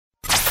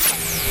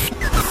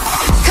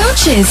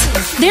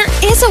coaches. There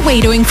is a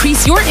way to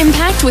increase your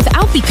impact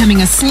without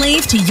becoming a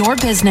slave to your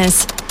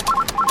business.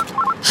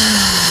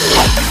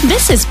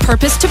 This is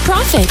Purpose to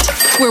Profit,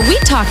 where we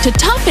talk to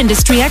top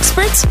industry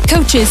experts,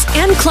 coaches,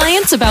 and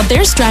clients about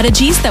their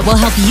strategies that will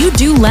help you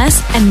do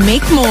less and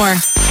make more.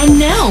 And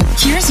now,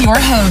 here's your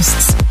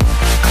hosts.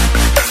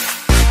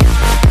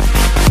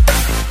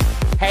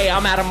 Hey,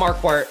 I'm Adam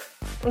Marquardt.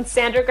 And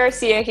Sandra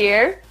Garcia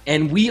here.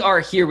 And we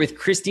are here with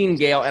Christine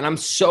Gale, and I'm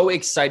so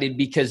excited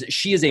because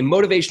she is a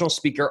motivational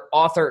speaker,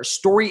 author,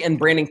 story and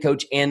branding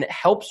coach, and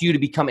helps you to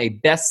become a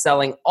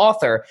best-selling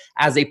author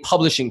as a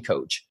publishing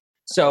coach.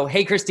 So,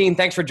 hey, Christine,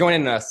 thanks for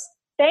joining us.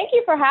 Thank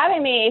you for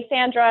having me,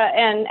 Sandra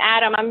and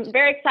Adam. I'm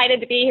very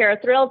excited to be here.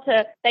 Thrilled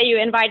that you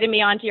invited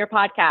me onto your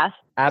podcast.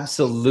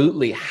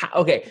 Absolutely.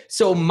 Okay,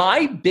 so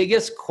my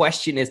biggest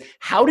question is,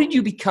 how did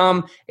you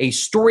become a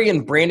story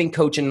and branding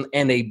coach and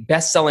a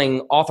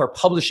best-selling author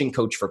publishing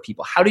coach for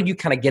people? How did you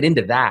kind of get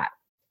into that?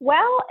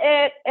 Well,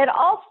 it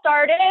all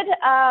started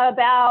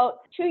about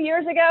 2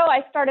 years ago.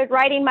 I started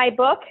writing my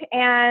book,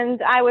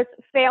 and I was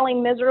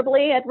failing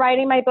miserably at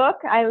writing my book.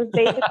 I was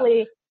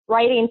basically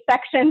writing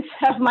sections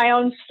of my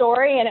own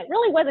story, and it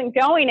really wasn't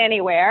going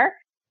anywhere.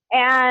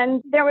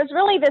 And there was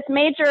really this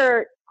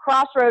major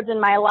crossroads in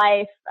my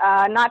life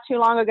not too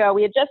long ago.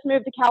 We had just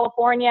moved to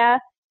California,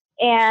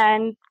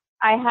 and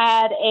I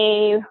had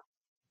a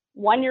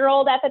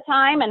 1-year-old at the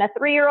time and a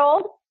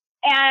 3-year-old.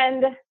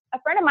 And a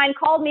friend of mine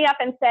called me up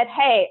and said,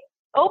 hey,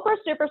 Oprah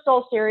Super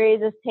Soul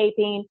Series is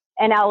taping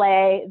in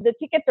LA. The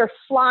tickets are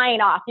flying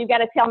off. You got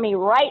to tell me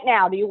right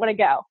now, do you want to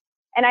go?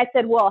 And I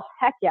said, well,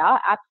 heck yeah,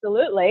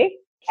 absolutely.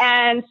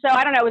 And so,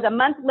 I don't know, it was a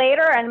month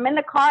later, and I'm in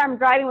the car, I'm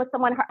driving with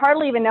someone I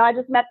hardly even know. I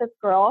just met this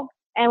girl.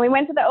 And we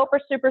went to the Oprah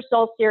Super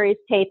Soul Series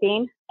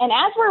taping. And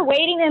as we're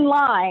waiting in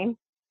line,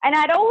 and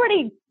I'd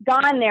already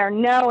gone there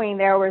knowing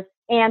there was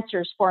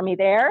answers for me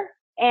there.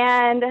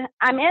 And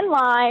I'm in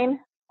line,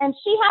 and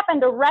she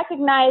happened to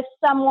recognize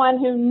someone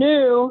who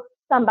knew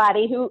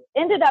somebody who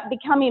ended up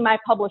becoming my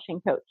publishing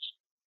coach.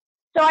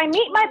 So I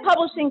meet my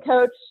publishing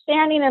coach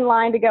standing in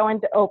line to go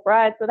into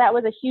Oprah. So that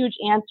was a huge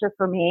answer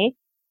for me.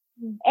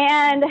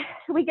 And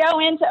we go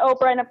into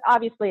Oprah, and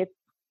obviously it's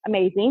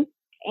amazing.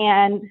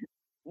 And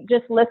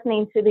just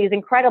listening to these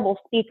incredible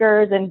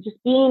speakers and just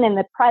being in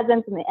the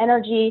presence and the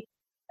energy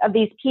of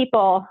these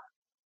people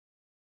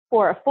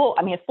for a full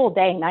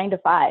day, 9 to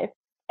 5.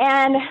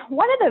 And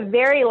one of the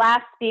very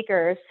last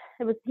speakers,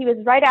 he was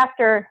right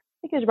after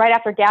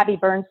Gabby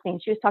Bernstein.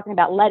 She was talking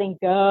about letting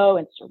go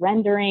and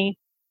surrendering.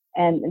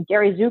 And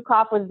Gary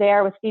Zukav was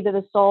there with Seed of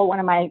the Soul, one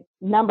of my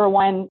number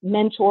one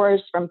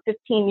mentors from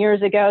 15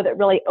 years ago that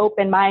really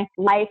opened my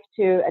life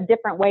to a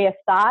different way of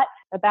thought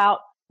about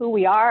who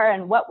we are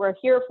and what we're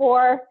here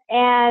for.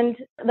 And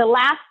the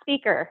last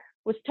speaker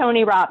was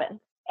Tony Robbins.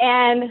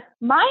 And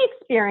my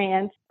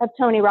experience of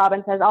Tony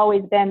Robbins has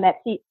always been that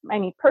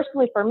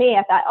personally for me,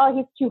 I thought, oh,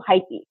 he's too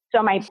hypey.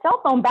 So my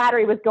cell phone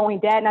battery was going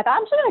dead. And I thought,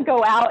 I'm just going to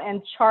go out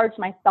and charge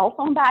my cell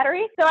phone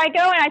battery. So I go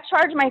and I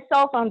charge my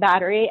cell phone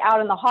battery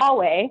out in the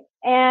hallway.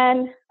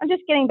 And I'm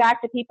just getting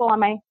back to people on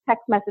my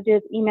text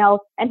messages, emails,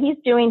 and he's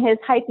doing his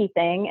hypey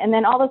thing. And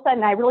then all of a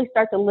sudden, I really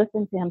start to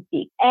listen to him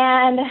speak.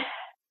 And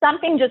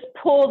something just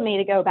pulled me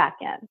to go back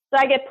in. So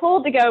I get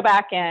pulled to go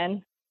back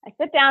in. I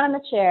sit down in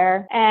the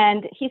chair,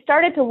 and he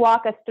started to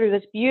walk us through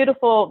this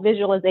beautiful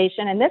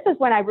visualization. And this is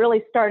when I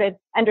really started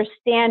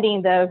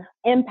understanding the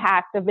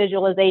impact of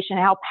visualization,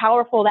 how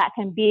powerful that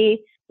can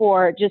be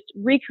for just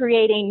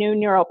recreating new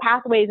neural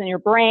pathways in your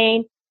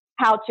brain,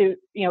 how to,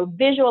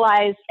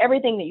 visualize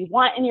everything that you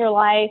want in your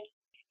life.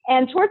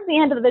 And towards the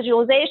end of the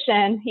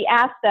visualization, he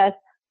asked us,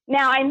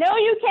 now I know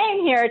you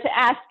came here to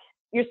ask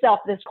yourself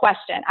this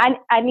question.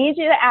 I need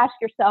you to ask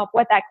yourself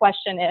what that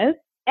question is.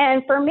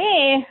 And for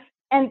me,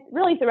 and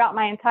really throughout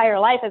my entire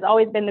life, has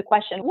always been the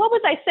question, what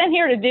was I sent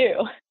here to do?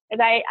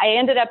 And I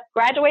ended up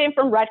graduating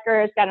from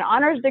Rutgers, got an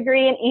honors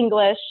degree in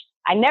English.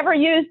 I never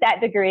used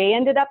that degree,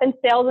 ended up in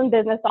sales and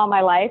business all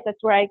my life. That's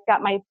where I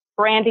got my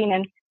branding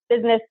and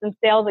business and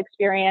sales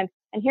experience.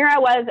 And here I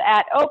was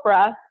at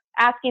Oprah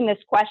asking this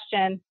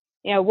question,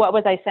 what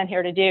was I sent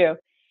here to do?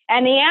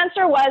 And the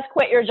answer was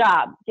quit your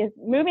job. Because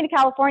moving to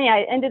California,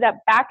 I ended up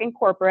back in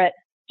corporate,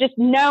 just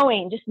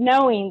knowing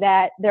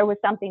that there was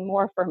something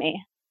more for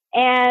me.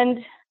 And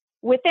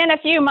within a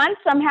few months,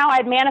 somehow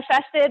I'd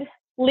manifested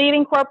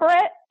leaving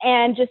corporate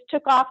and just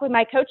took off with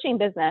my coaching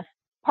business.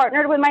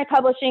 Partnered with my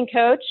publishing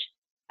coach.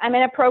 I'm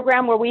in a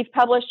program where we've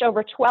published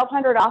over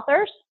 1,200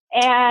 authors,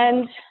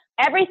 and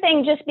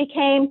everything just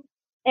became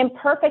in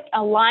perfect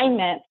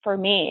alignment for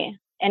me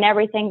and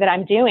everything that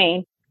I'm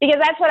doing, because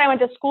that's what I went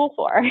to school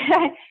for.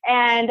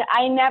 And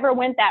I never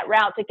went that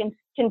route to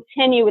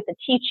continue with the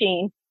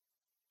teaching.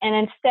 And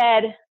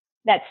instead,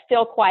 that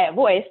still quiet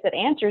voice that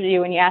answers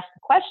you when you ask the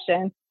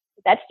question,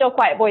 that still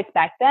quiet voice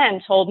back then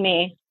told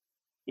me,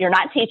 you're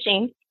not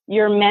teaching.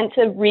 You're meant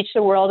to reach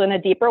the world in a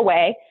deeper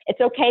way.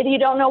 It's okay that you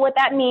don't know what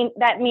that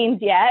means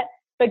yet,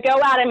 but go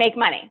out and make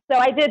money. So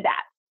I did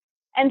that.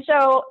 And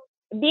so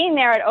being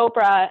there at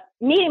Oprah,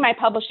 meeting my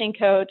publishing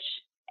coach,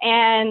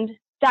 and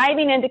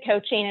diving into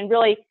coaching and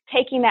really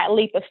taking that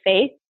leap of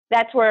faith,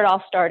 that's where it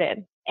all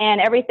started.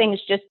 And everything's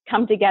just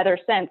come together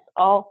since.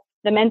 All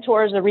the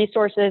mentors, the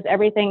resources,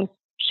 everything's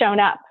shown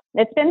up.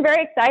 It's been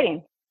very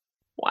exciting.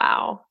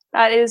 Wow.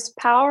 That is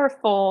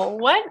powerful.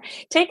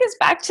 Take us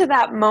back to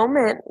that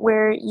moment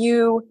where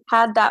you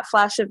had that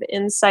flash of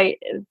insight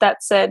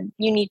that said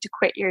you need to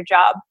quit your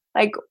job.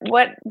 Like,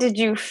 what did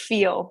you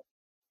feel?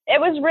 It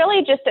was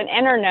really just an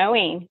inner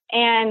knowing.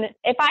 And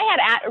if I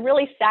had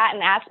really sat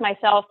and asked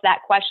myself that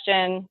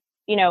question,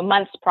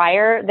 months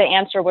prior, the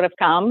answer would have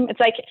come. It's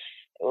like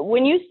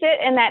when you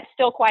sit in that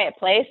still, quiet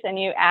place and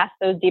you ask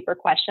those deeper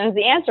questions,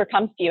 the answer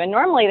comes to you. And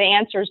normally the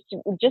answer is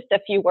just a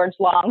few words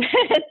long.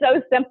 It's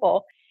so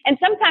simple. And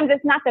sometimes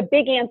it's not the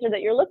big answer that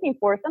you're looking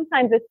for.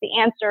 Sometimes it's the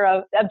answer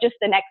of just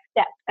the next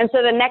step. And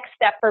so the next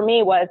step for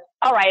me was,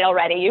 all right,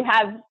 already, you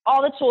have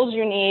all the tools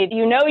you need.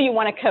 You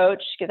want to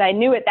coach, because I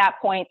knew at that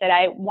point that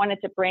I wanted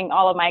to bring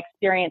all of my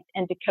experience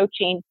into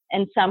coaching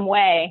in some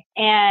way.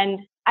 And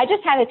I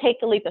just had to take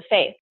the leap of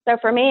faith. So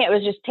for me, it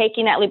was just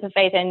taking that leap of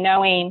faith and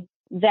knowing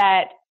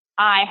that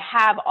I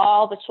have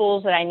all the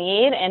tools that I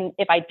need. And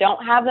if I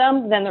don't have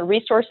them, then the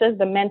resources,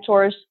 the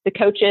mentors, the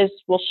coaches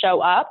will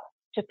show up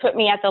to put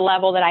me at the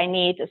level that I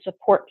need to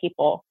support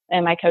people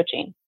in my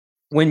coaching.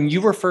 When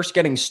you were first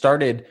getting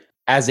started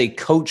as a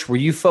coach, were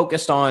you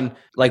focused on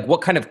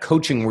what kind of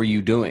coaching were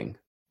you doing?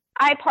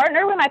 I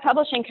partnered with my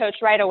publishing coach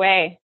right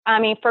away. I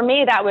mean, for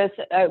me, that was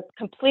a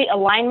complete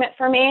alignment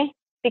for me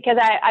because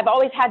I've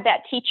always had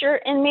that teacher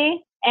in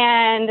me.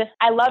 And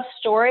I love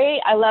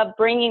story. I love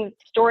bringing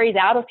stories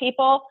out of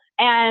people.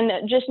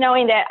 And just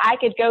knowing that I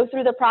could go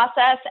through the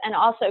process and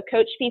also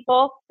coach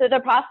people through the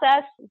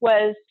process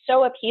was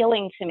so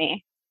appealing to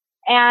me.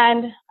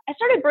 And I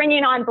started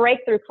bringing on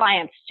breakthrough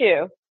clients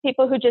too,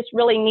 people who just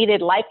really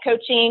needed life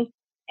coaching.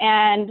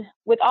 And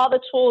with all the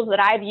tools that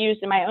I've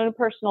used in my own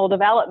personal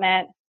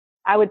development,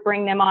 I would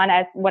bring them on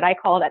as what I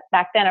called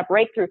back then a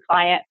breakthrough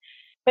client.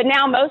 But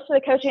now most of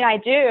the coaching I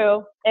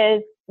do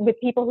is with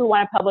people who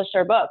want to publish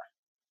their books.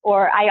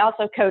 Or I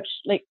also coach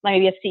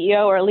maybe a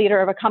CEO or a leader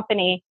of a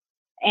company.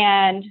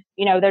 And,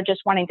 they're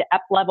just wanting to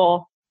up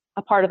level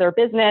a part of their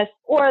business,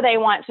 or they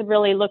want to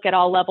really look at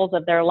all levels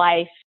of their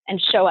life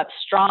and show up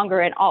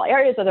stronger in all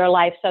areas of their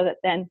life so that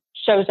then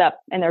shows up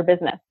in their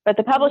business. But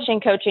the publishing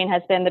coaching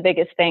has been the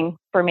biggest thing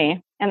for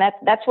me. And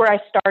that's where I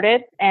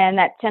started. And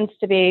that tends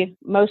to be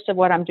most of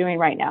what I'm doing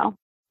right now.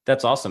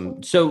 That's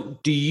awesome. So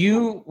do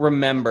you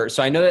remember,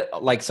 so I know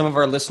that some of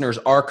our listeners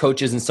are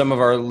coaches and some of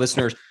our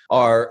listeners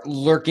are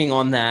lurking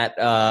on that,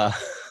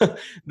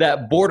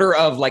 that border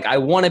of I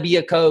want to be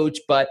a coach,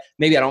 but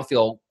maybe I don't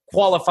feel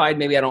qualified.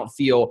 Maybe I don't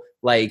feel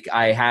like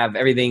I have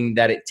everything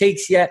that it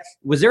takes yet.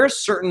 Was there a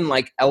certain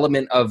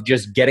element of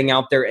just getting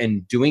out there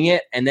and doing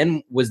it? And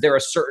then was there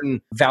a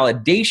certain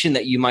validation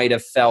that you might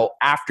have felt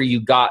after you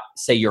got,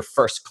 say, your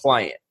first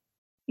client?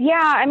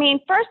 Yeah, I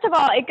mean, first of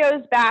all, it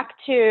goes back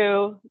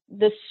to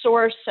the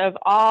source of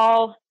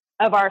all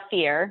of our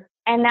fear.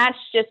 And that's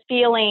just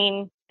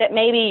feeling that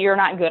maybe you're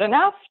not good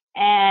enough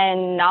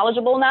and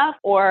knowledgeable enough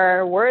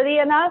or worthy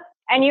enough.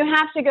 And you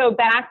have to go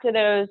back to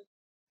those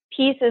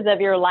pieces of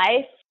your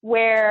life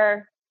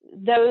where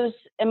those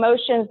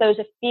emotions, those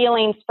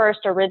feelings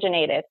first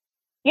originated.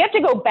 You have to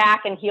go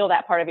back and heal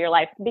that part of your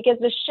life, because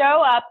to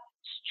show up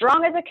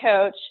strong as a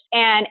coach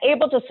and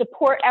able to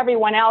support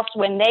everyone else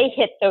when they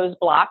hit those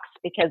blocks,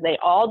 because they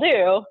all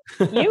do,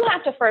 you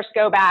have to first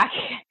go back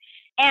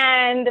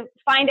and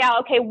find out,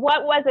 okay,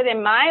 what was it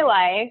in my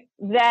life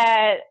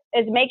that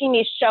is making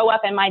me show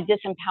up in my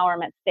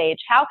disempowerment stage?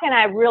 How can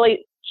I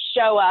really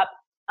show up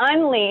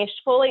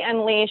fully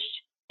unleashed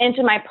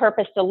into my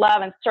purpose to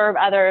love and serve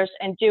others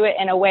and do it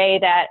in a way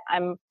that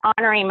I'm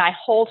honoring my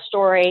whole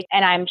story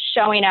and I'm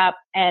showing up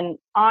and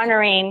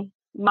honoring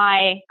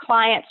my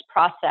client's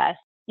process?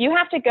 You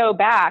have to go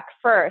back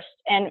first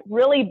and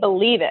really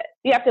believe it.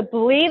 You have to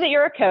believe that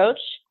you're a coach.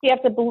 You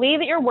have to believe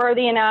that you're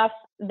worthy enough,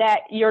 that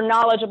you're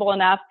knowledgeable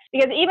enough.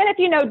 Because even if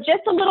you know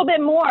just a little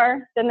bit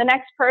more than the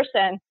next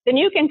person, then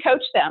you can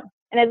coach them.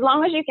 And as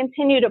long as you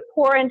continue to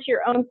pour into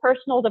your own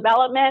personal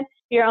development,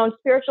 your own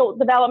spiritual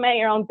development,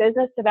 your own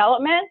business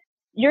development,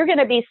 you're going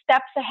to be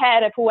steps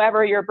ahead of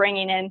whoever you're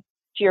bringing in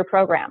to your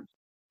program.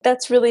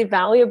 That's really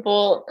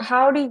valuable.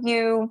 How do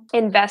you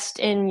invest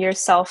in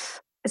yourself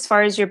as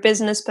far as your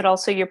business, but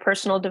also your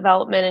personal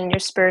development and your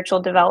spiritual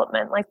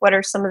development? What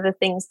are some of the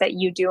things that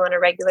you do on a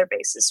regular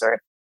basis?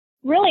 Or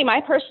really, my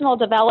personal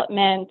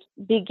development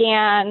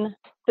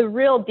the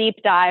real deep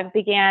dive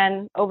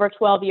began over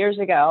 12 years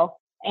ago.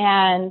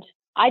 And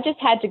I just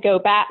had to go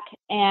back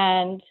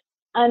and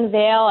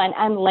unveil and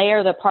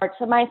unlayer the parts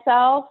of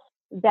myself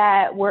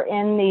that were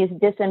in these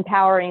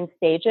disempowering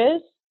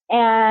stages.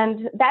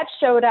 And that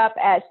showed up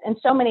in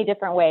so many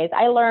different ways.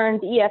 I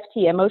learned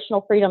EFT,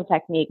 emotional freedom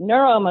technique,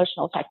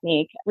 neuro-emotional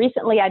technique.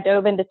 Recently, I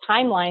dove into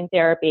timeline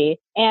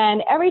therapy.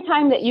 And every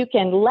time that you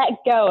can let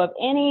go of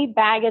any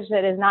baggage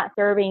that is not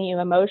serving you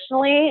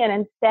emotionally and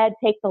instead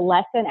take the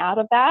lesson out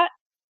of that,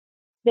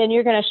 then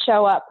you're going to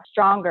show up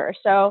stronger.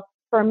 So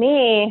for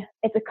me,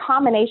 it's a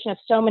combination of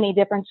so many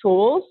different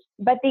tools.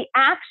 But the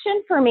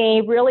action for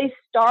me really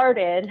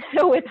started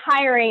with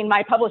hiring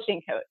my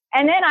publishing coach.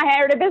 And then I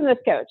hired a business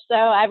coach. So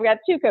I've got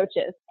 2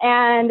 coaches.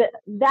 And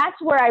that's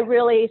where I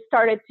really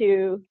started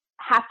to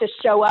have to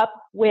show up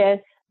with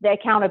the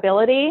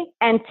accountability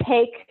and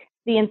take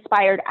the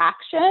inspired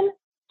action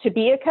to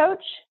be a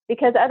coach,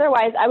 because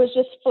otherwise I was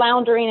just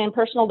floundering in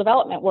personal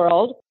development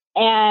world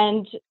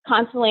and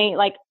constantly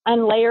like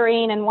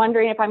unlayering and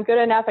wondering if I'm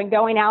good enough and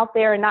going out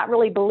there and not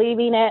really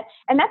believing it.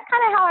 And that's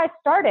kind of how I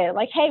started.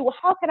 Like, hey, well,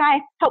 how can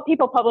I help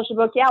people publish a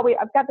book? Yeah,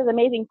 I've got this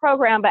amazing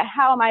program, but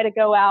how am I to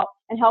go out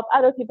and help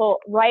other people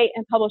write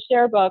and publish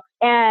their books?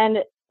 And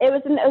it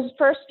was in those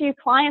first few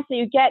clients that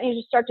you get, and you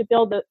just start to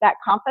build that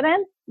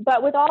confidence.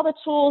 But with all the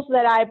tools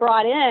that I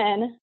brought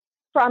in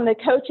from the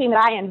coaching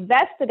that I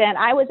invested in,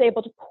 I was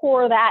able to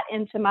pour that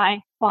into my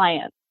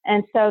clients.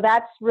 And so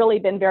that's really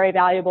been very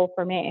valuable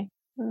for me.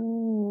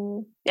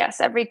 Yes,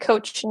 every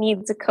coach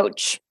needs a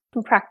coach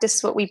who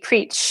practice what we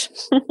preach.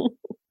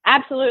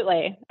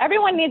 Absolutely.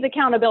 Everyone needs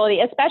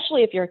accountability,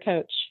 especially if you're a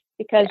coach,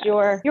 because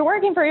you're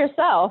working for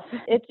yourself.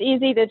 It's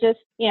easy to just,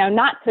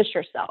 not push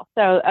yourself.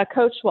 So a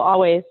coach will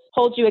always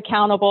hold you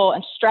accountable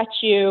and stretch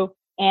you.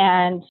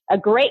 And a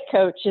great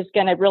coach is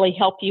going to really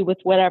help you with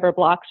whatever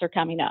blocks are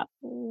coming up.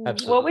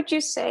 Absolutely. What would you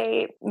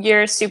say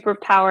your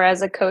superpower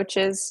as a coach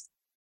is?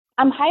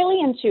 I'm highly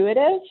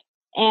intuitive,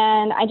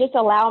 and I just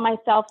allow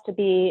myself to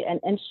be an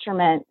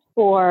instrument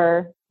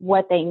for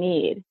what they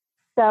need.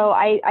 So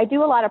I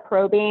do a lot of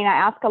probing. I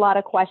ask a lot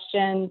of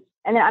questions,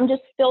 and then I'm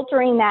just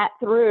filtering that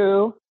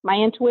through my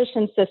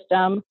intuition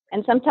system.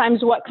 And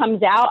sometimes what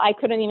comes out, I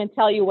couldn't even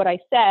tell you what I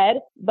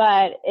said,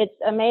 but it's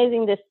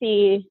amazing to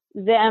see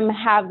them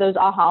have those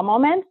aha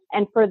moments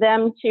and for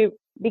them to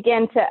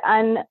begin to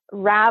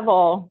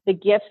unravel the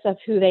gifts of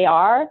who they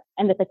are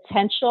and the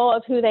potential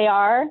of who they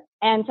are,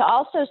 and to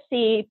also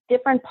see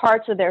different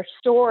parts of their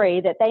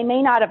story that they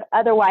may not have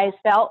otherwise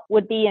felt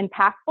would be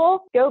impactful.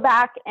 Go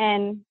back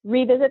and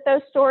revisit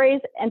those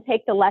stories and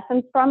take the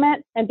lessons from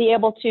it and be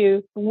able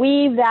to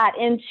weave that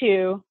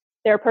into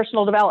their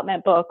personal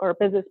development book or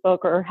business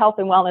book or health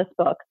and wellness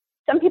book.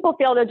 Some people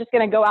feel they're just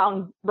going to go out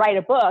and write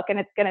a book, and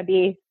it's going to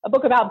be a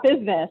book about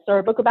business or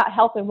a book about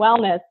health and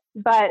wellness.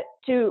 But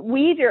to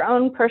weave your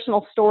own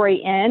personal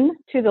story in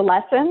to the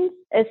lessons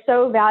is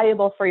so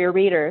valuable for your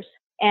readers.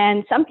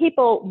 And some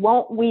people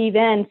won't weave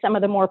in some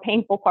of the more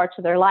painful parts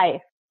of their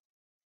life.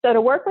 So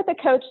to work with a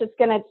coach that's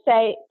going to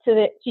say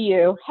to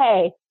you,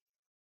 hey,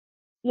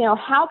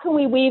 how can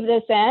we weave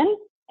this in?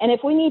 And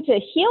if we need to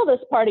heal this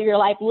part of your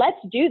life, let's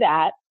do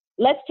that.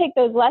 Let's take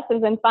those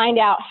lessons and find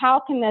out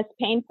how can this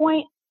pain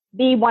point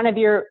be one of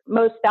your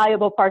most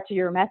valuable parts of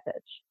your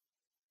message.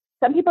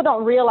 Some people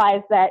don't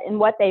realize that in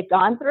what they've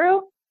gone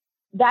through,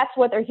 that's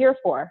what they're here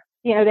for,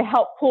 to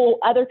help pull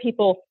other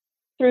people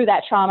through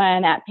that trauma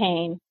and that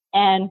pain.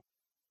 And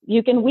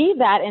you can weave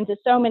that into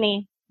so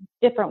many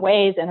different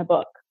ways in a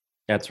book.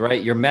 That's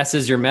right. Your mess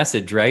is your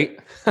message, right?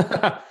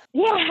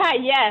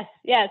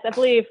 Yes. I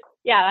believe,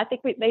 I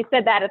think they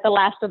said that at the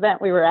last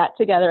event we were at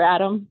together,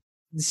 Adam.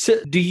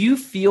 So do you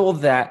feel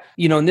that,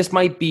 and this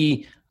might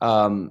be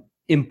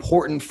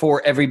important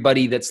for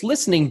everybody that's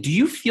listening, do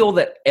you feel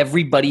that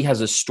everybody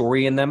has a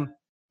story in them?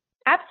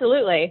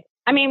 Absolutely.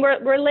 I mean,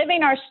 we're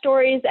living our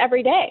stories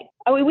every day.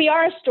 We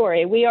are a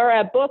story. We are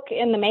a book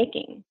in the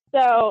making.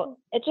 So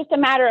it's just a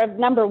matter of,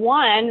 number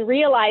one,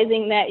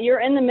 realizing that you're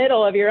in the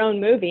middle of your own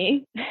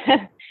movie.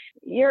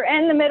 You're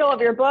in the middle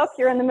of your book.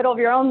 You're in the middle of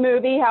your own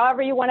movie,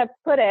 however you want to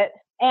put it.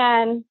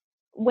 And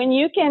when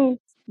you can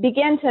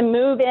begin to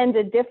move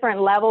into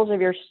different levels of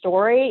your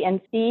story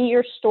and see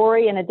your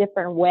story in a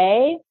different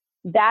way,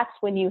 that's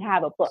when you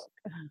have a book.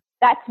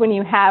 That's when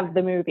you have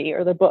the movie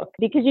or the book,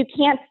 because you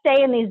can't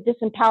stay in these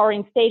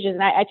disempowering stages.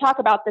 And I talk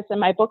about this in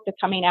my book that's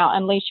coming out,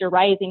 Unleash Your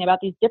Rising, about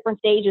these different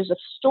stages of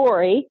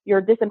story,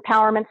 your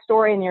disempowerment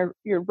story and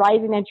your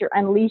rising and your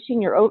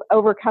unleashing, your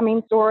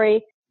overcoming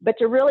story. But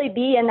to really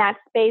be in that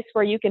space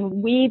where you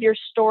can weave your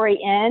story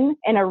in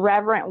a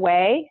reverent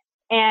way,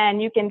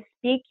 and you can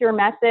speak your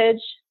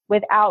message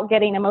without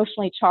getting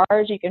emotionally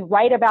charged. You can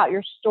write about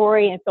your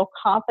story and feel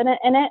confident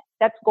in it.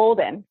 That's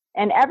golden.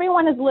 And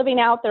everyone is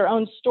living out their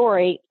own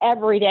story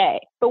every day.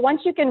 But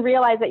once you can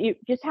realize that you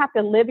just have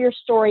to live your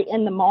story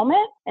in the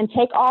moment and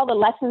take all the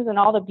lessons and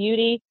all the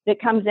beauty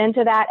that comes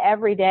into that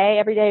every day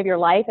of your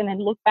life, and then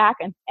look back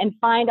and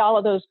find all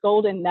of those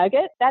golden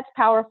nuggets, that's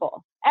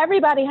powerful.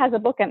 Everybody has a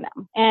book in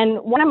them. And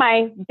one of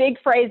my big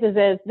phrases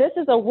is, this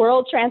is a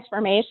world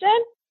transformation,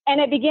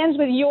 and it begins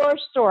with your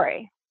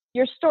story.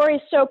 Your story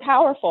is so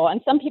powerful.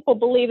 And some people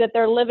believe that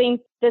they're living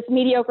this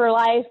mediocre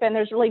life and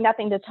there's really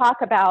nothing to talk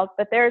about,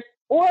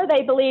 or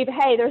they believe,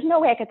 hey, there's no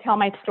way I could tell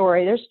my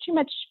story. There's too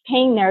much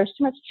pain there. There's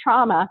too much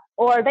trauma.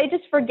 Or they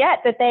just forget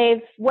that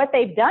what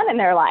they've done in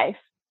their life.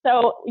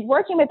 So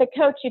working with a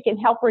coach, you can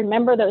help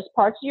remember those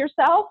parts of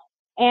yourself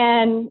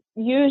and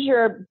use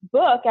your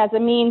book as a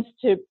means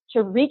to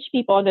reach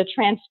people and to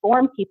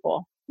transform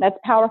people. That's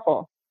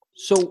powerful.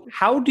 So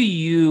how do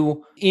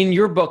you, in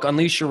your book,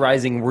 Unleash Your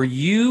Rising, were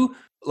you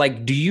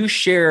Like, do you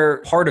share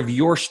part of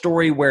your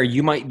story where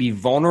you might be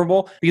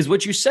vulnerable? Because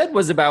what you said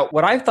was about,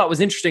 what I thought was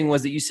interesting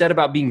was that you said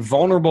about being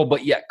vulnerable,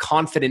 but yet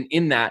confident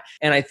in that.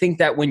 And I think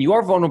that when you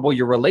are vulnerable,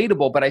 you're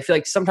relatable, but I feel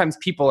like sometimes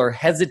people are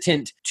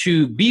hesitant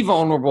to be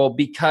vulnerable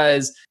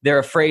because they're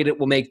afraid it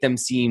will make them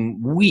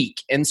seem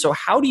weak. And so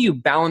how do you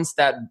balance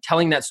that,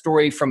 telling that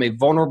story from a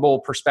vulnerable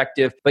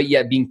perspective, but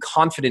yet being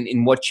confident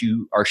in what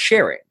you are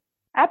sharing?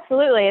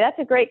 Absolutely. That's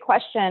a great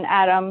question,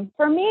 Adam.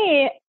 For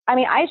me,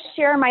 I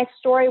share my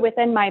story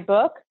within my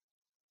book,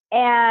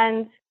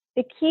 and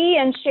the key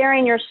in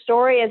sharing your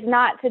story is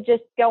not to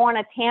just go on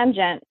a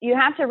tangent. You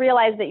have to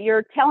realize that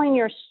you're telling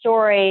your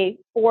story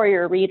for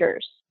your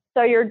readers.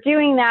 So you're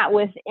doing that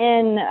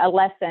within a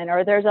lesson,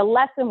 or there's a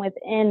lesson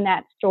within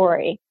that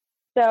story.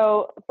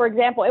 So, for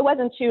example, it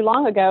wasn't too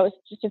long ago, it was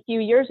just a few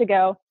years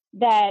ago,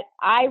 that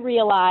I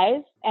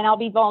realized, and I'll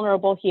be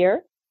vulnerable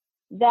here,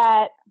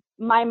 that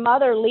my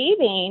mother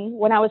leaving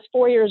when I was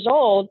 4 years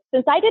old,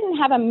 since I didn't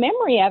have a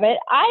memory of it,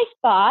 I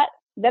thought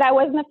that I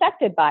wasn't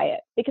affected by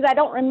it because I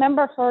don't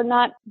remember her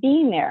not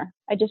being there.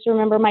 I just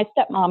remember my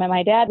stepmom and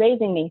my dad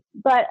raising me.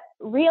 But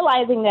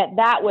realizing that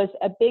that was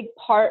a big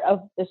part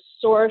of the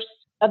source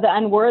of the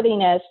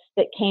unworthiness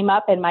that came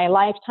up in my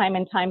life time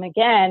and time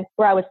again,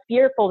 where I was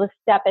fearful to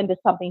step into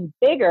something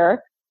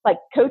bigger, like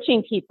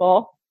coaching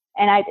people,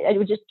 and I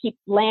would just keep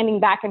landing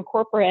back in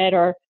corporate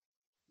or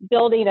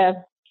building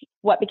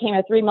what became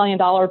a $3 million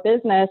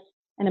business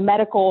in a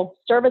medical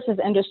services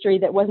industry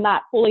that was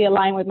not fully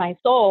aligned with my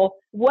soul.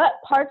 What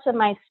parts of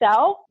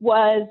myself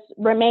was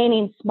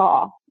remaining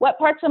small? What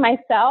parts of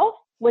myself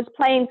was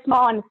playing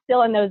small and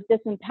still in those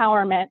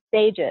disempowerment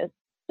stages?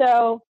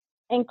 So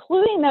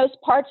including those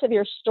parts of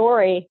your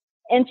story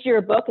into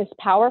your book is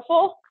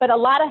powerful, but a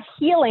lot of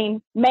healing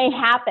may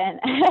happen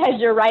as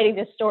you're writing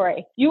this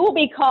story. You will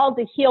be called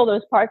to heal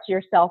those parts of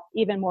yourself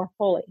even more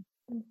fully.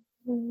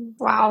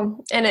 Wow.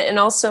 And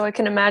also I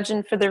can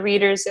imagine for the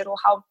readers, it'll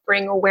help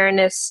bring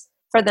awareness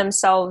for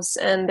themselves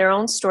and their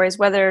own stories,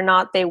 whether or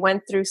not they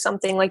went through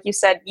something. Like you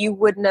said, you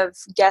wouldn't have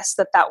guessed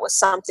that that was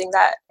something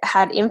that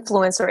had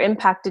influenced or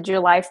impacted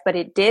your life, but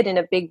it did in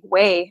a big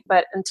way.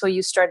 But until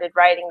you started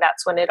writing,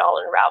 that's when it all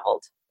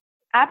unraveled.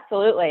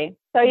 Absolutely.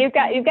 So you've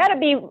got to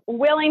be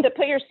willing to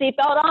put your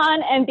seatbelt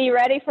on and be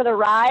ready for the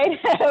ride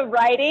of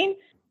writing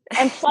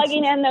and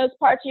plugging in those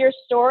parts of your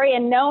story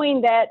and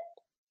knowing that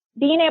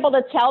being able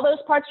to tell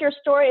those parts of your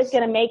story is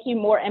going to make you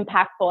more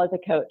impactful as a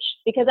coach,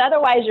 because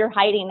otherwise you're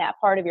hiding that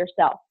part of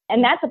yourself.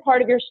 And that's a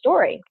part of your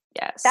story.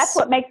 Yes. That's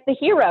what makes the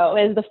hero,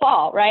 is the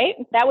fall, right?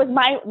 That was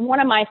one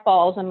of my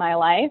falls in my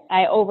life.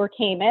 I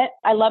overcame it.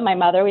 I love my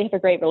mother. We have a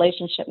great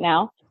relationship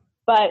now.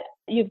 But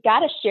you've got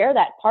to share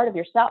that part of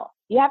yourself.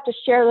 You have to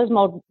share those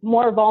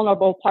more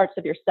vulnerable parts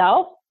of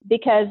yourself,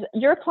 because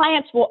your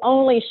clients will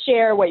only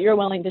share what you're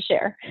willing to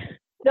share.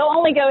 They'll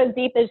only go as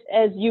deep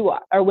as you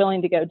are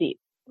willing to go deep.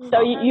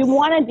 So you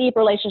want a deep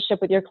relationship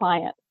with your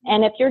client.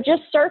 And if you're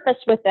just surface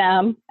with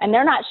them and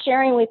they're not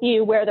sharing with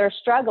you where they're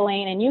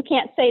struggling, and you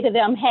can't say to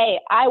them, hey,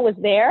 I was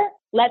there,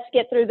 let's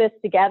get through this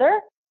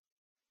together,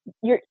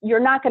 you're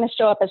not going to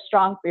show up as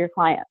strong for your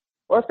client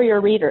or for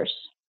your readers.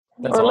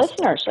 That's or awesome.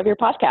 Listeners of your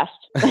podcast.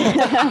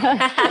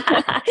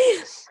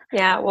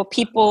 Yeah, well,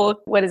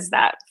 people, what is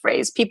that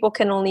phrase? People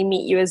can only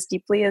meet you as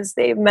deeply as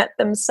they've met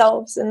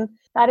themselves. And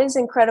that is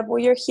incredible.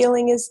 Your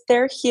healing is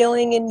their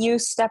healing, and you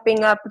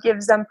stepping up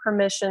gives them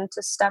permission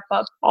to step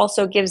up,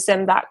 also gives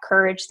them that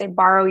courage. They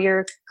borrow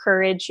your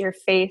courage, your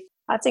faith.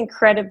 That's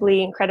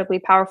incredibly, incredibly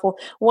powerful.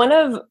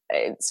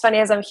 It's funny,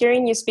 as I'm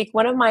hearing you speak,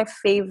 one of my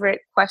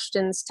favorite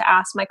questions to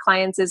ask my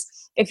clients is,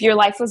 if your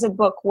life was a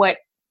book, what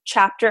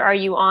chapter are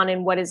you on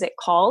and what is it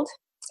called?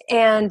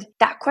 And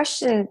that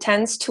question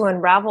tends to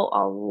unravel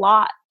a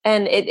lot.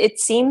 And it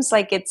seems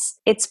like it's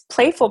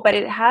playful, but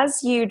it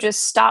has you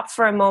just stop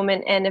for a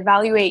moment and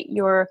evaluate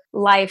your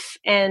life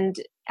and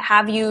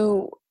have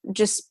you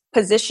just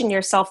position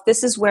yourself.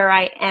 This is where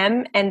I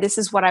am, and this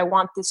is what I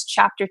want this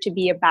chapter to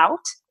be about.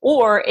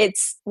 Or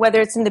it's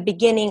whether it's in the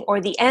beginning or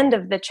the end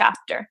of the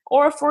chapter,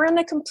 or if we're in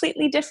a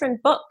completely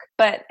different book.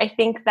 But I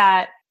think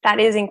that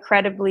is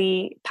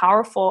incredibly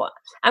powerful.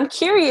 I'm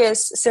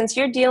curious, since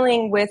you're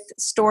dealing with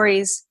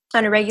stories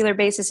on a regular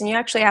basis and you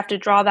actually have to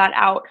draw that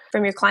out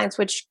from your clients,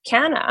 which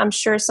can, I'm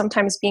sure,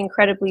 sometimes be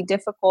incredibly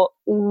difficult.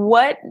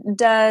 What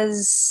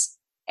does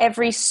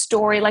every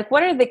story,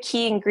 what are the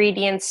key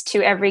ingredients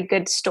to every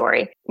good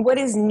story? What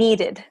is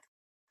needed?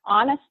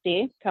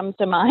 Honesty comes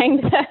to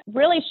mind.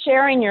 Really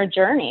sharing your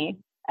journey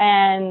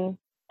and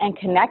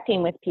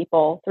connecting with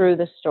people through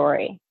the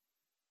story,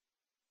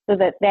 so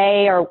that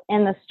they are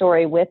in the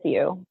story with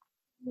you.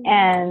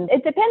 And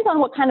it depends on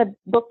what kind of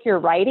book you're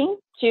writing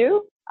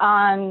too.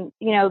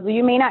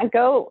 You may not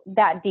go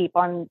that deep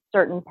on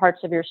certain parts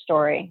of your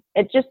story.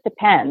 It just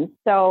depends.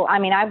 So,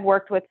 I've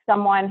worked with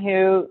someone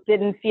who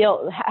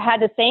had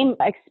the same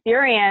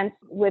experience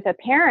with a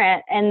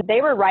parent, and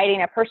they were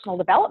writing a personal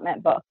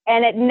development book,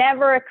 and it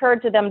never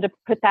occurred to them to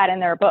put that in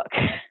their book.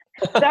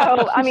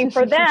 So,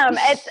 for them,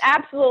 it's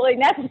absolutely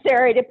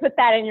necessary to put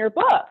that in your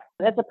book.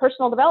 That's a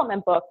personal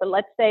development book. But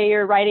let's say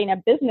you're writing a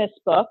business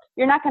book.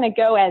 You're not going to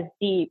go as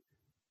deep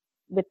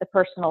with the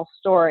personal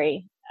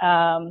story.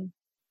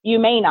 You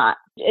may not.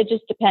 It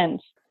just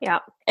depends. Yeah.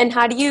 And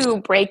how do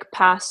you break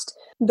past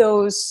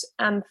those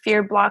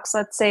fear blocks?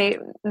 Let's say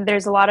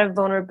there's a lot of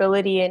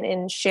vulnerability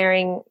in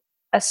sharing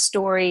a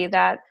story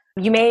that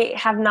you may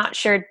have not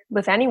shared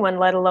with anyone,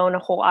 let alone a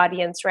whole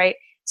audience, right?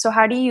 So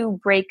how do you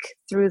break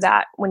through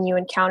that when you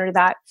encounter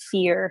that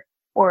fear?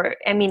 Or,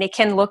 I mean, it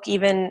can look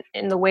even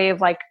in the way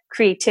of like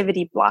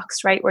creativity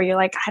blocks, right? Where you're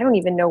like, I don't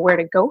even know where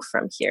to go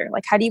from here.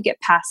 Like, how do you get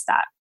past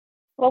that?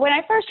 Well, when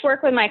I first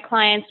work with my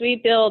clients, we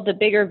build the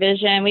bigger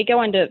vision. We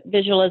go into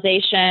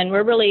visualization.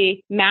 We're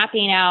really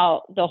mapping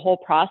out the whole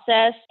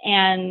process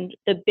and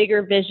the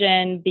bigger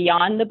vision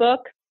beyond the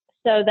book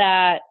so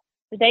that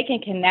they can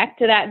connect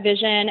to that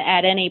vision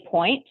at any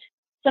point.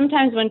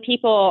 Sometimes when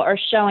people are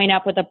showing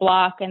up with a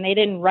block and they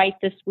didn't write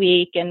this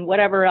week and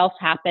whatever else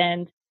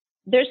happened,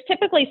 there's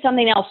typically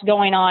something else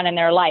going on in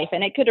their life.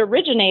 And it could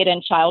originate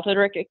in childhood,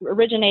 or it could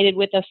originated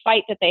with a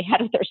fight that they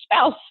had with their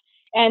spouse.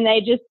 And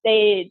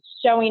they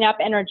showing up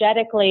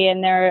energetically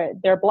and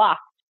they're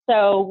blocked.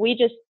 So we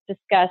just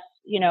discuss,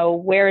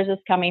 where is this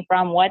coming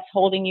from? What's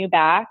holding you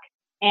back?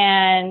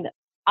 And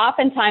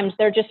oftentimes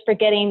they're just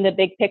forgetting the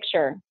big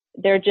picture.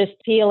 They're just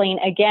feeling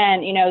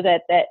again,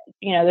 that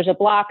there's a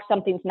block,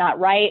 something's not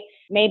right.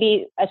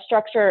 Maybe a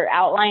structure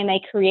outline they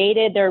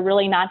created, they're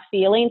really not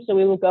feeling. So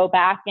we will go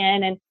back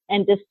in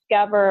and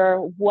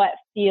discover what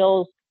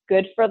feels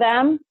good for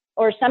them.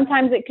 Or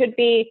sometimes it could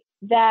be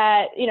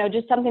that,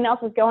 just something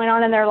else is going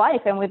on in their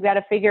life. And we've got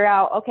to figure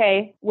out,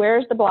 okay,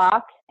 where's the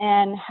block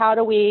and how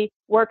do we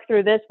work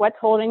through this? What's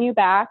holding you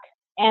back?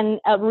 And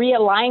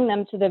realign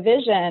them to the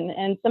vision.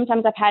 And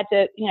sometimes I've had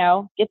to,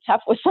 get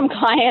tough with some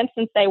clients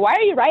and say, why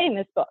are you writing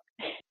this book?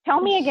 Tell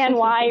me again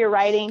why you're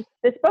writing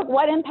this book.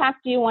 What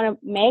impact do you want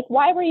to make?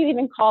 Why were you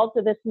even called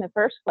to this in the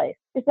first place?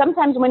 Because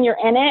sometimes when you're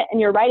in it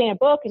and you're writing a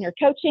book and you're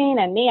coaching,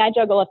 and me, I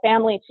juggle a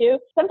family too,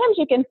 sometimes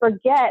you can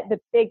forget the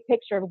big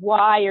picture of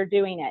why you're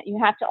doing it. You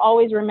have to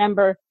always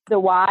remember the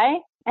why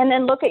and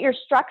then look at your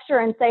structure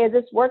and say, is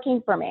this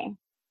working for me?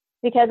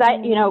 Because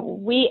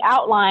we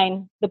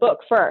outline the book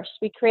first.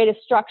 We create a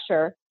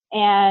structure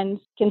and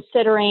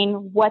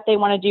considering what they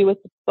want to do with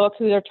the book,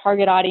 who their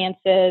target audience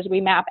is, we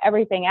map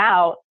everything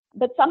out.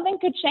 But something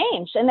could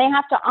change and they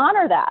have to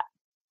honor that.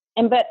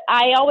 But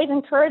I always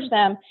encourage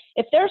them,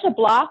 if there's a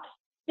block,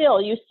 still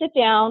you sit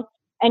down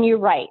and you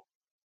write.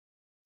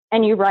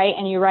 And you write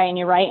and you write and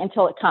you write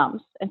until it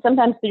comes. And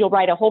sometimes you'll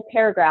write a whole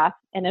paragraph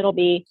and it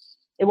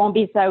won't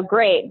be so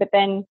great, but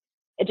then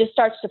it just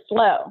starts to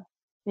flow.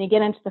 And you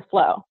get into the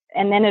flow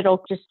and then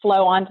it'll just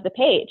flow onto the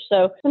page.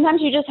 So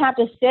sometimes you just have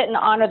to sit and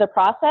honor the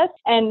process.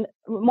 And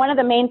one of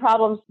the main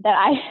problems that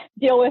I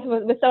deal with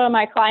some of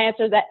my clients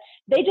is that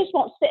they just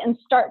won't sit and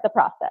start the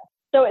process.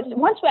 So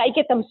once I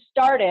get them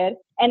started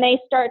and they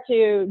start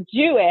to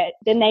do it,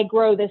 then they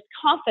grow this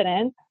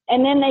confidence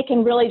and then they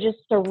can really just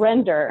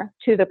surrender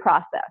to the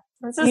process.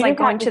 This is like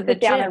going to the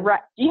gym.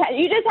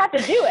 You just have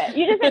to do it.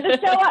 You just have to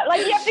show up.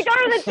 Like you have to go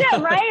to the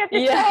gym, right? You have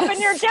to show up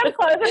in your gym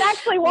clothes and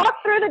actually walk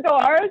through the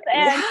doors.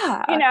 And,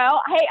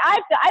 hey,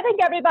 I think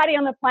everybody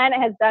on the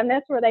planet has done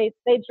this where they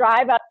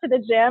drive up to the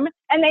gym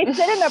and they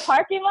sit in the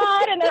parking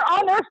lot and they're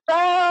on their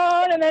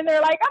phone and then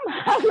they're like, I'm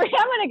hungry.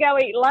 I'm going to go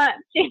eat lunch,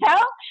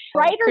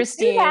 Writers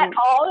Christine, do that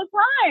all the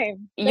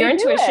time. Your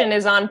intuition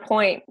is on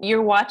point.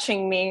 You're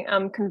watching me.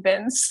 I'm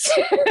convinced.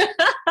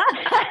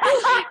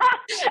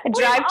 I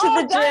drive to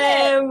the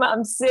gym.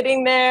 I'm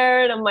sitting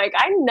there and I'm like,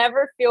 I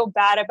never feel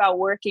bad about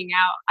working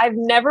out. I've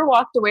never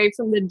walked away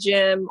from the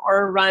gym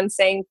or a run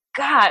saying,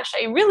 gosh,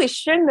 I really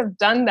shouldn't have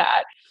done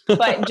that.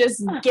 But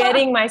just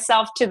getting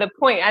myself to the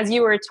point, as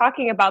you were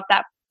talking about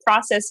that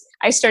process,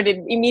 I started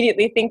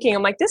immediately thinking,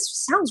 I'm like, this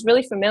sounds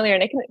really familiar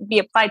and it can be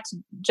applied to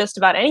just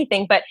about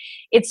anything, but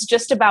it's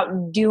just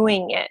about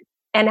doing it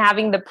and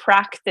having the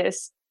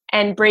practice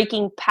and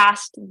breaking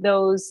past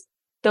those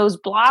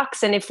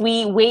blocks. And if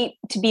we wait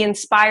to be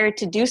inspired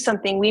to do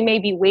something, we may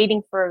be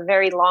waiting for a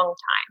very long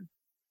time.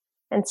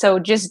 And so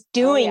just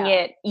doing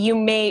it, you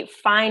may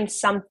find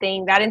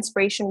something, that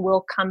inspiration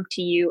will come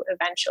to you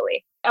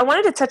eventually. I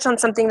wanted to touch on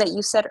something that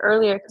you said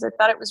earlier because I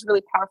thought it was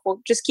really powerful,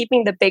 just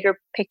keeping the bigger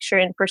picture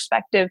in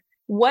perspective.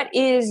 What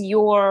is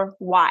your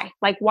why?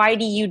 Like, why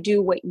do you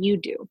do what you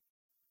do?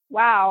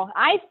 Wow.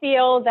 I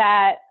feel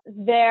that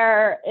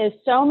there is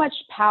so much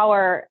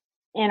power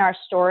in our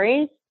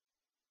stories.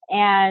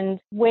 And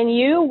when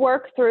you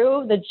work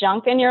through the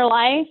junk in your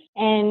life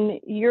and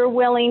you're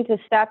willing to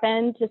step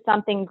into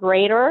something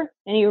greater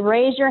and you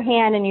raise your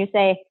hand and you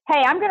say,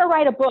 hey, I'm going to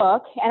write a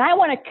book and I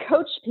want to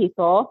coach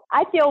people.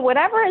 I feel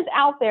whatever is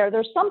out there,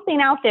 there's something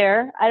out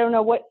there. I don't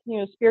know what,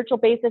 spiritual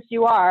basis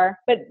you are,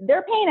 but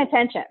they're paying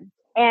attention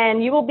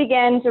and you will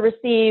begin to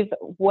receive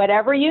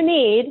whatever you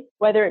need,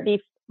 whether it be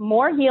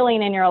more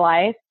healing in your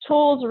life,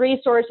 tools,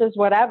 resources,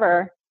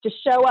 whatever, to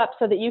show up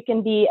so that you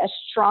can be a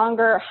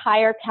stronger,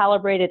 higher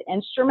calibrated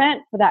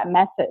instrument for that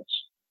message.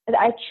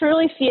 I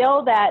truly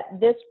feel that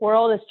this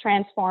world is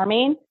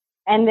transforming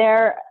and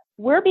there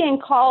we're being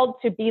called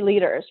to be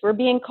leaders. We're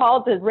being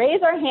called to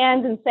raise our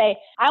hands and say,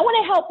 I want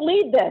to help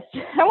lead this.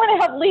 I want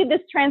to help lead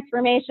this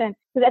transformation.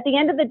 Because at the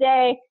end of the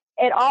day,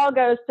 it all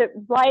goes to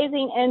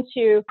rising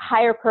into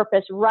higher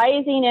purpose,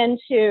 rising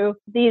into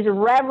these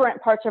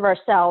reverent parts of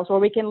ourselves where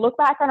we can look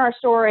back on our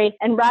story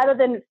and rather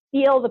than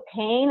feel the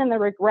pain and the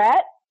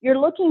regret, you're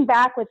looking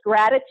back with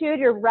gratitude.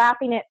 You're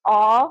wrapping it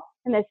all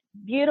in this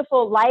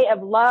beautiful light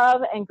of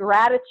love and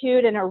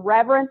gratitude and a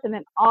reverence and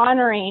an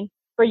honoring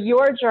for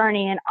your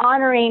journey and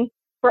honoring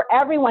for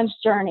everyone's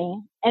journey.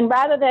 And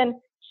rather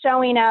than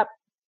showing up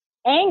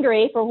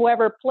angry for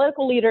whoever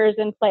political leader is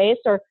in place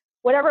or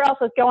whatever else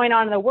is going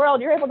on in the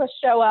world, you're able to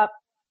show up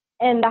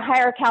in the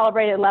higher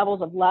calibrated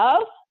levels of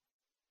love.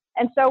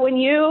 And so when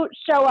you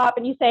show up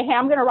and you say, hey,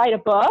 I'm going to write a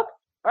book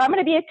or I'm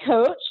going to be a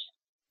coach,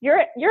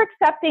 you're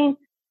accepting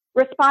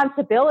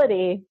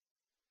responsibility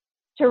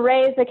to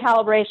raise the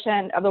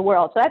calibration of the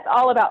world. So that's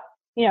all about,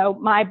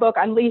 my book,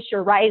 Unleash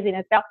Your Rising.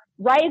 It's about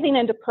rising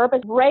into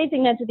purpose,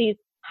 rising into these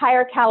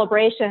higher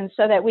calibrations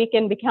so that we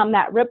can become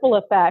that ripple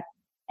effect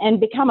and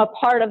become a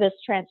part of this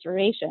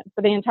transformation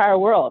for the entire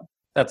world.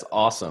 That's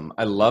awesome.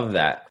 I love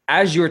that.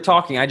 As you were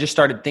talking, I just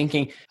started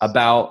thinking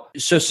about,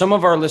 so some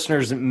of our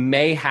listeners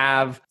may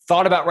have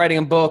thought about writing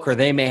a book, or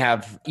they may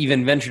have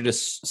even ventured to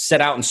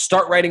set out and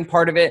start writing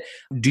part of it.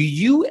 Do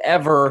you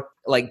ever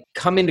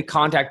come into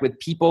contact with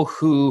people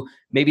who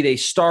maybe they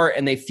start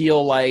and they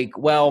feel like,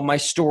 well, my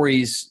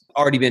story's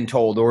already been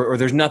told, or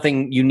there's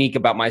nothing unique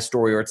about my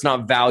story, or it's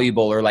not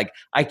valuable, or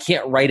I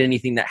can't write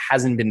anything that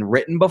hasn't been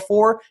written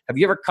before? Have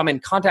you ever come in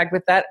contact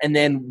with that? And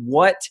then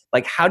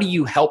how do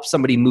you help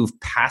somebody move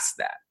past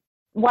that?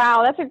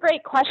 Wow, that's a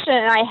great question.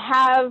 And I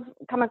have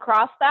come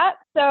across that.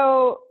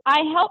 So I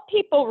help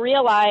people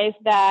realize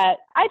that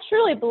I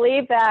truly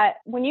believe that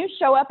when you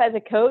show up as a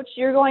coach,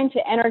 you're going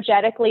to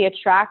energetically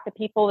attract the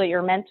people that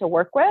you're meant to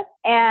work with.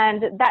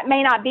 And that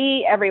may not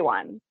be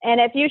everyone. And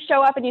if you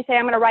show up and you say,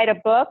 I'm going to write a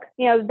book,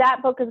 that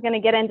book is going to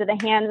get into the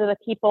hands of the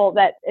people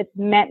that it's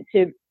meant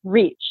to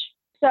reach.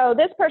 So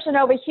this person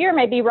over here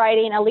may be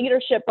writing a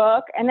leadership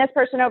book, and this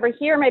person over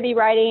here may be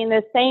writing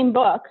the same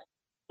book,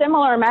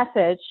 similar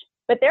message,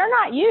 but they're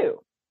not you.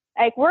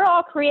 We're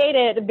all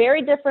created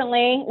very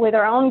differently with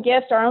our own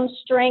gifts, our own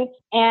strengths,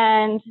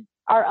 and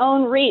our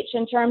own reach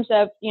in terms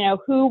of,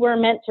 who we're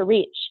meant to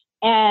reach.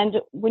 And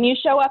when you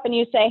show up and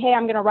you say, hey,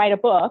 I'm going to write a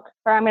book,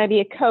 or I'm going to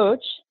be a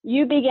coach,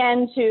 you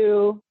begin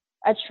to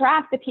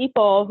attract the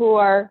people who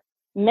are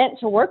meant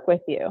to work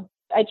with you.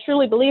 I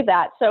truly believe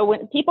that. So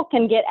when people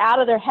can get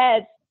out of their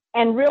heads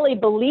and really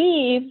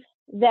believe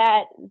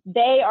that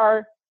they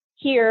are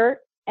here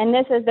and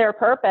this is their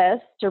purpose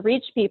to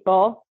reach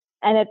people,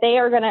 and that they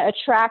are going to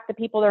attract the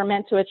people they're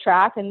meant to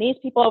attract. And these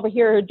people over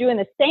here are doing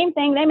the same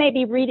thing. They may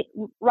be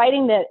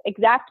writing the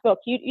exact book.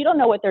 You don't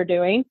know what they're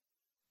doing.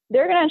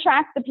 They're going to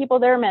attract the people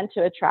they're meant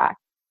to attract.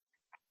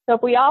 So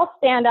if we all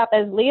stand up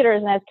as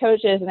leaders and as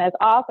coaches and as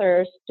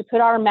authors to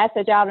put our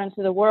message out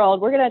into the world,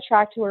 we're going to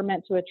attract who we're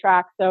meant to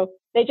attract. So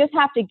they just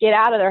have to get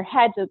out of their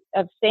heads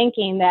of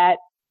thinking that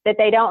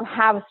they don't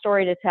have a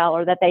story to tell,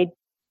 or that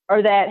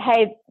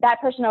hey,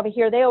 that person over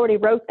here, they already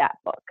wrote that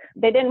book.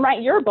 They didn't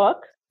write your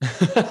book.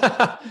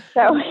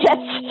 So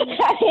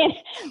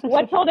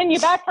what's holding you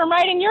back from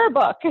writing your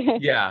book?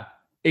 Yeah,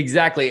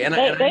 exactly. And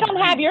they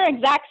don't have your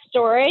exact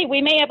story.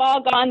 We may have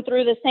all gone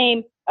through the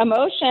same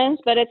emotions,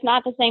 but it's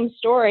not the same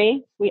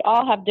story. We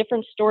all have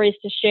different stories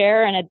to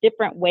share and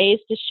different ways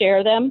to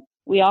share them.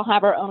 We all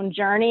have our own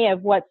journey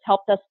of what's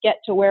helped us get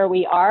to where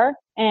we are.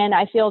 And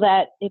I feel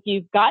that if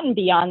you've gotten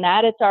beyond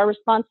that, it's our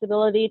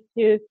responsibility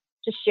to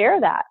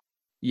share that.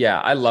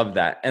 Yeah, I love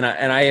that. And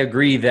I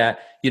agree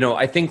that,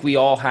 I think we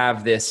all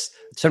have this,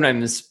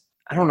 sometimes,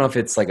 I don't know if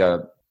it's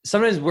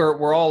sometimes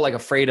we're all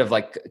afraid of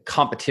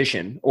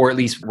competition, or at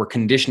least we're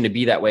conditioned to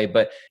be that way.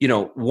 But,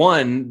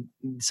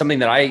 something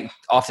that I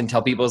often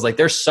tell people is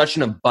there's such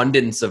an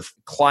abundance of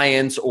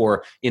clients,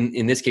 or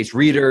in this case,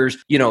 readers,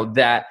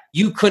 that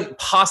you couldn't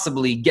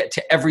possibly get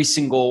to every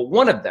single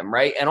one of them.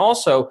 Right. And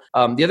also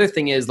the other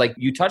thing is,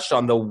 you touched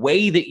on, the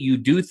way that you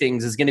do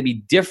things is going to be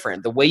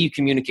different. The way you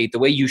communicate, the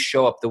way you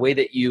show up, the way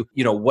that you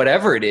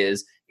whatever it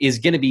is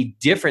going to be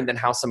different than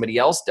how somebody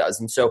else does.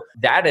 And so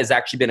that has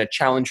actually been a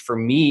challenge for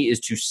me,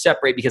 is to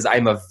separate, because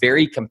I'm a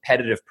very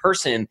competitive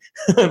person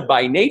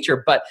by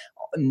nature, but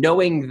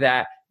knowing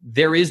that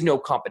there is no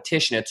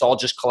competition. It's all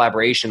just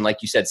collaboration.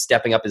 Like you said,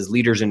 stepping up as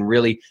leaders and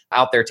really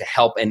out there to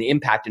help and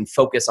impact and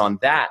focus on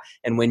that.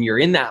 And when you're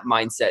in that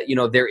mindset,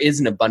 there is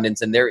an abundance,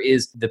 and there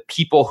is the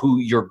people who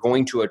you're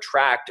going to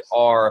attract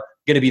are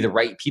going to be the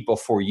right people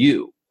for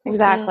you.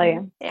 Exactly.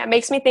 Yeah, it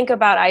makes me think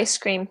about ice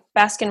cream.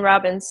 Baskin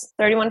Robbins,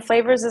 31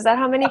 flavors. Is that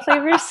how many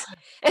flavors?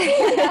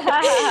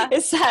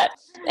 Is that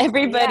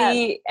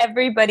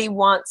everybody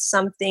wants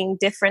something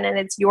different, and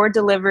it's your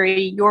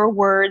delivery, your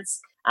words,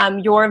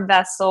 your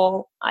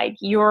vessel,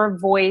 your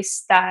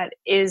voice that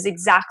is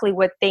exactly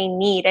what they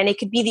need. And it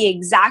could be the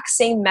exact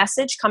same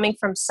message coming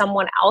from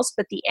someone else,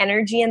 but the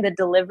energy and the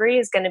delivery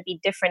is going to be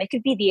different. It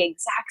could be the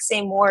exact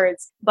same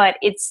words, but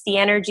it's the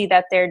energy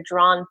that they're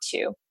drawn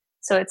to.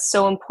 So it's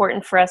so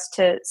important for us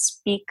to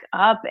speak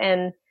up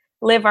and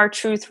live our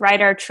truth,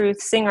 write our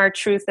truth, sing our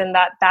truth, and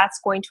that's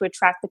going to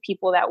attract the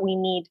people that we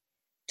need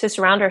to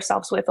surround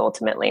ourselves with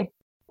ultimately.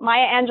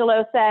 Maya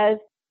Angelou says,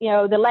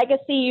 the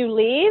legacy you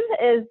leave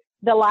is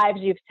the lives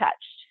you've touched.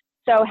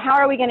 So how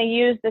are we going to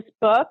use this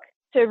book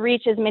to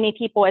reach as many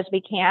people as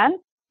we can?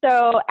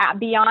 So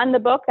beyond the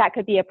book, that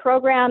could be a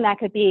program, that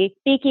could be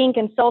speaking,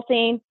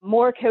 consulting,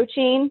 more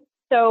coaching.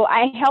 So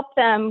I help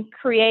them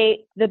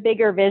create the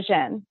bigger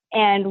vision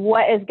and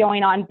what is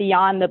going on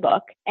beyond the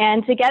book.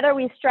 And together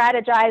we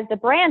strategize the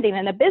branding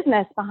and the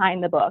business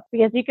behind the book,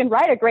 because you can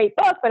write a great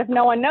book, but if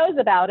no one knows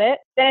about it,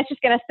 then it's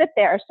just going to sit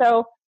there.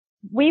 So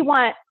we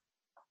want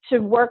to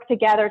work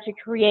together to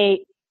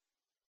create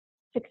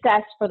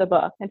success for the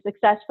book and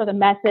success for the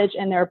message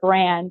and their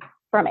brand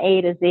from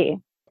A to Z.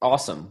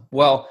 Awesome.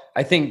 Well,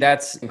 I think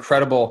that's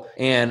incredible.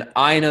 And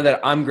I know that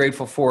I'm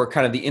grateful for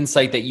kind of the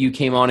insight that you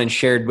came on and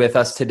shared with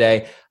us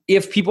today.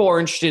 If people are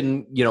interested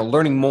in,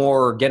 learning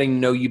more or getting to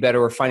know you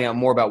better or finding out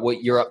more about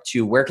what you're up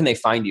to, where can they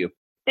find you?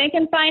 They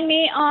can find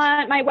me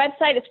on my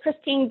website. It's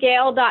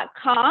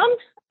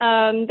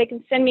christinegale.com. They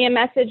can send me a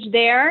message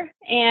there.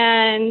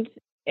 And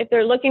if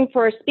they're looking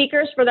for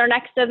speakers for their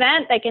next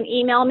event, they can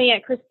email me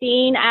at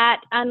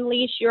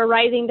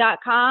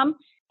christine@unleashyourrising.com.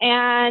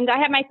 And I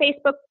have my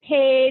Facebook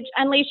page,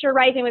 Unleash Your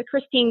Rising with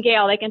Christine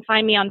Gale. They can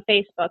find me on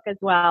Facebook as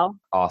well.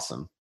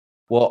 Awesome.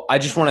 Well, I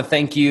just want to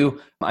thank you.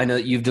 I know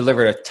that you've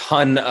delivered a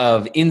ton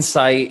of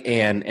insight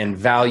and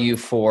value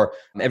for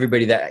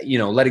everybody that,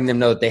 letting them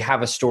know that they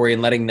have a story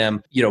and letting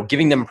them,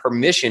 giving them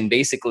permission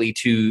basically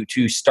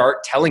to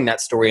start telling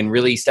that story and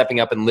really stepping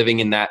up and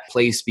living in that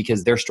place,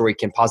 because their story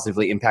can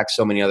positively impact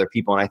so many other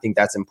people. And I think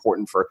that's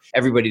important for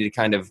everybody to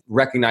kind of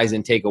recognize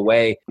and take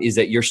away, is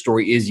that your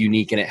story is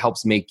unique and it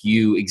helps make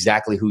you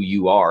exactly who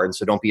you are. And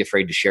so don't be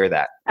afraid to share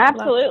that.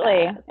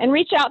 Absolutely. And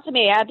reach out to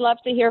me. I'd love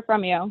to hear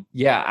from you.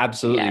 Yeah,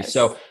 absolutely. Yes.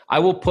 So I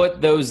will put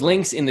those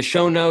links in the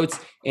show notes.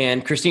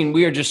 And Christine,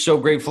 we are just so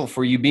grateful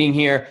for you being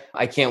here.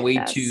 I can't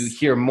wait to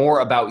hear more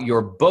about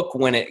your book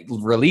when it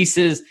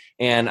releases.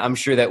 And I'm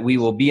sure that we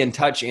will be in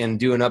touch and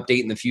do an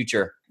update in the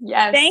future.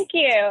 Yes. Thank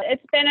you.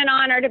 It's been an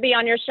honor to be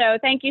on your show.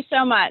 Thank you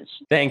so much.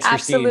 Thanks,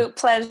 Christine. Absolute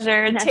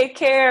pleasure. Take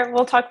care.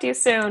 We'll talk to you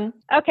soon.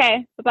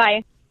 Okay.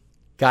 Bye-bye.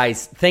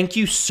 Guys, thank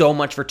you so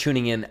much for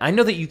tuning in. I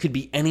know that you could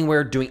be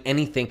anywhere doing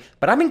anything,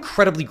 but I'm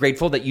incredibly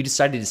grateful that you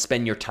decided to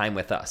spend your time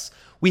with us.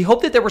 We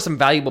hope that there were some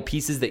valuable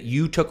pieces that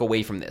you took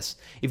away from this.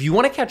 If you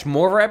want to catch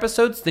more of our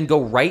episodes, then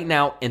go right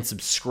now and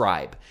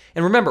subscribe.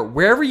 And remember,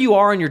 wherever you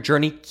are on your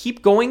journey,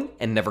 keep going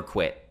and never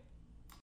quit.